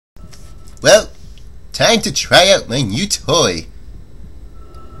Well, time to try out my new toy.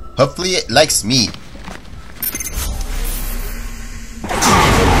 Hopefully it likes me.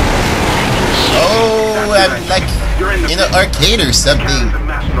 Oh, I'm like in an arcade or something. The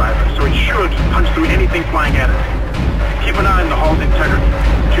mass driver, so it should punch through anything flying at us. Keep an eye on the hull's integrity.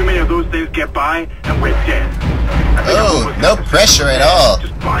 Too many of those things get by, and we're dead. Oh, no pressure at all.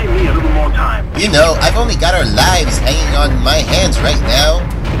 Just buy me a little more time. You know, I've only got our lives hanging on my hands right now.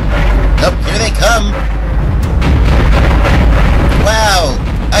 Nope, here they come. Wow,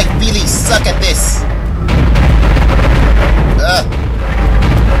 I really suck at this.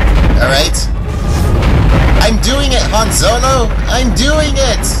 Alright. I'm doing it, Han Solo! I'm doing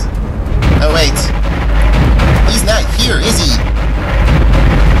it! Oh wait. He's not here, is he?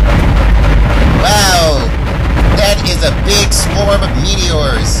 Wow! That is a big swarm of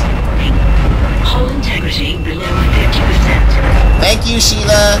meteors. Hull integrity below 50%. Thank you,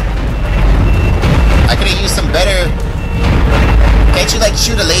 Sheila. I could have used some better... Can't you like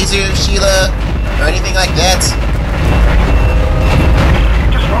shoot a laser, Sheila? Or anything like that?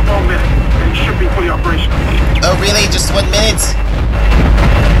 Just 1 more minute, and it should be fully operational. Oh really? Just 1 minute?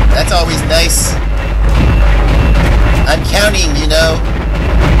 That's always nice. I'm counting, you know.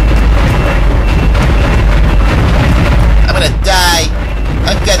 I'm gonna die.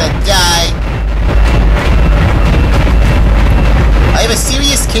 I'm gonna die. I have a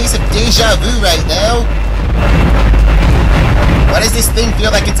serious case of deja vu right now. Why does this thing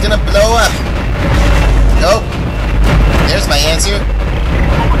feel like it's gonna blow up? Nope. There's my answer.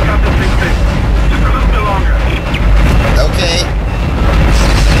 Almost got this thing fixed. Just a little bit longer. Okay.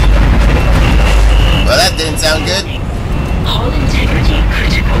 Well, that didn't sound good. Hull integrity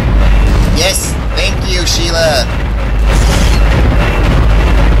critical. Yes, thank you, Sheila.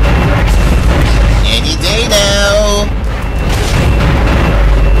 Any day now.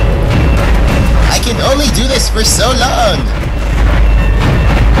 I can only do this for so long.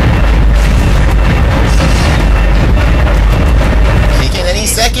 Kicking any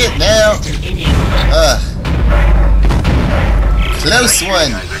second now. Ugh. Close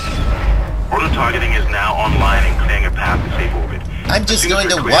one. Auto targeting is now online and clearing a path to safe orbit. I'm just going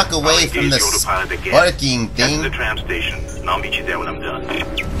to walk away from the sparking thing. Get to the tram station, and I'll meet you there when I'm done.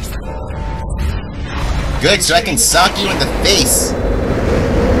 Good, so I can sock you in the face.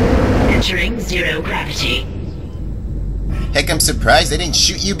 Entering zero gravity. Heck, I'm surprised I didn't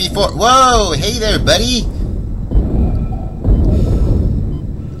shoot you before. Whoa! Hey there, buddy!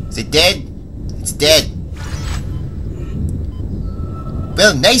 Is it dead? It's dead.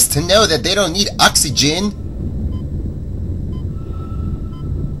 Well, nice to know that they don't need oxygen.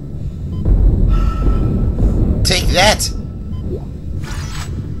 Take that!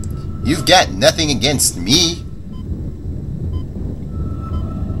 You've got nothing against me.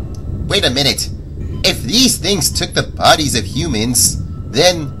 Wait a minute. If these things took the bodies of humans,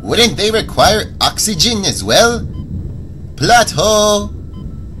 then wouldn't they require oxygen as well? Plot hole!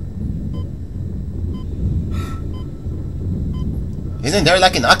 Isn't there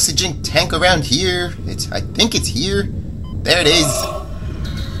like an oxygen tank around here? I think it's here. There it is.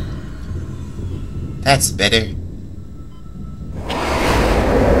 That's better.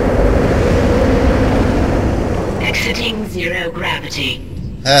 Exiting zero gravity.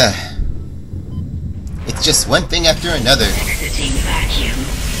 It's just one thing after another. Exiting vacuum.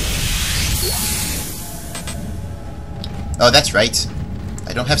 Oh, that's right.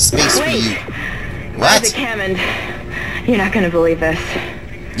 I don't have space for you. What? Issac Hammond, you're not going to believe this.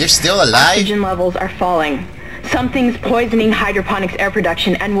 You're still alive? Oxygen levels are falling. Something's poisoning hydroponics air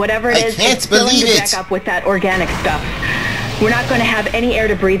production, and whatever it is, it's filling the deck up with that organic stuff. We're not going to have any air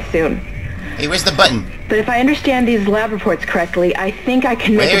to breathe soon. Hey, where's the button? But if I understand these lab reports correctly, I think I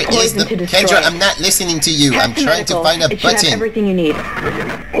can make a poison to destroy. Kendra, I'm not listening to you. I'm trying to find a button. It should have everything you need.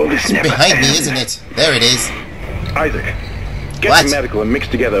 It's behind me, isn't it? There it is. Isaac, get the medical and mix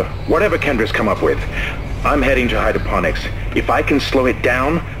together whatever Kendra's come up with. I'm heading to hydroponics. If I can slow it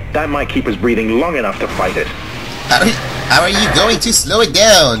down, that might keep us breathing long enough to fight it. How are you going to slow it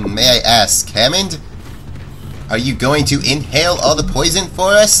down, may I ask, Hammond? Are you going to inhale all the poison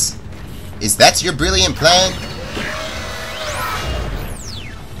for us? Is that your brilliant plan?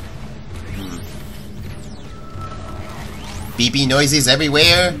 Beepy noises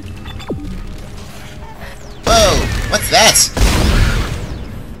everywhere. Whoa, what's that?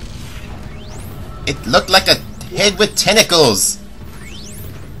 It looked like a head with tentacles.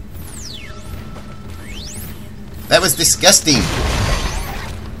 That was disgusting.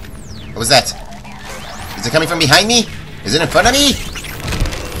 What was that? Is it coming from behind me? Is it in front of me?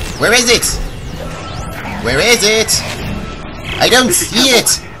 Where is it? Where is it? I don't see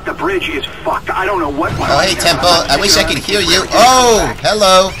it. The bridge is fucked. I don't know what went on. Oh, hey, Temple. I wish I could hear you. Oh,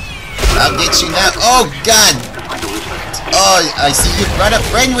 hello. I'll get you now. Oh, God. Oh, I see you brought a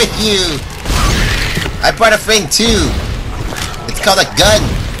friend with you. I brought a friend, too. It's called a gun.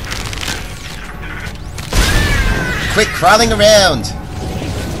 Quit crawling around.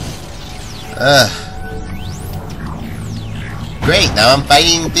 Great, now I'm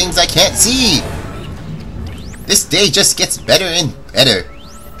fighting things I can't see. This day just gets better and better.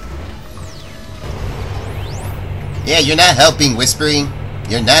 Yeah, you're not helping, Whispering.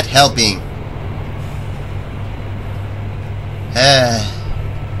 You're not helping.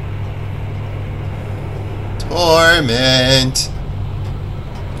 Torment.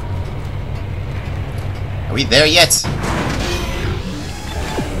 Are we there yet?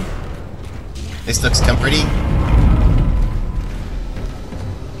 This looks comforting.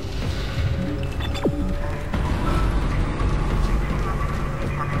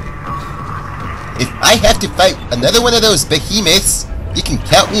 If I have to fight another one of those behemoths, you can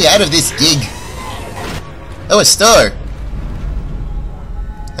count me out of this gig. Oh, a store.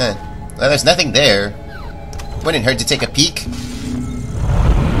 Well, there's nothing there. Wouldn't hurt to take a peek.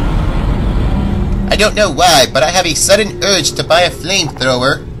 I don't know why, but I have a sudden urge to buy a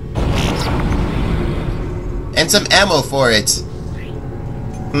flamethrower. And some ammo for it.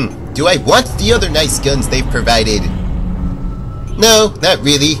 Do I want the other nice guns they've provided? No, not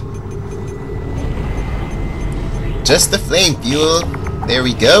really. Just the flame fuel. There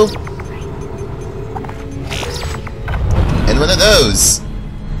we go. And one of those.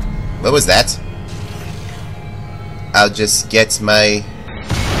 What was that? I'll just get my...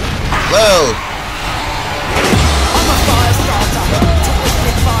 Whoa!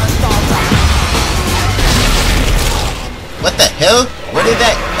 What the hell? Where did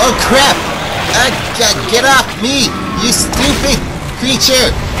that... Oh crap! God, get off me! You stupid creature!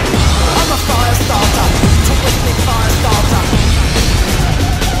 I'm a fire starter. Terrific fire starter.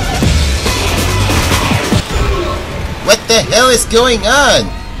 What the hell is going on?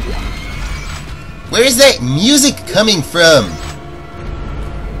 Where is that music coming from?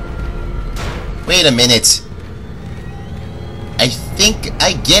 Wait a minute. I think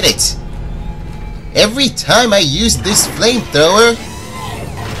I get it. Every time I use this flamethrower,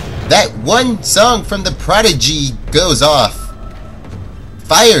 that one song from the Prodigy goes off.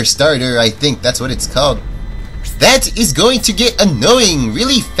 Firestarter, I think that's what it's called. That is going to get annoying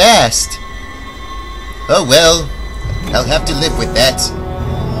really fast. Oh well, I'll have to live with that.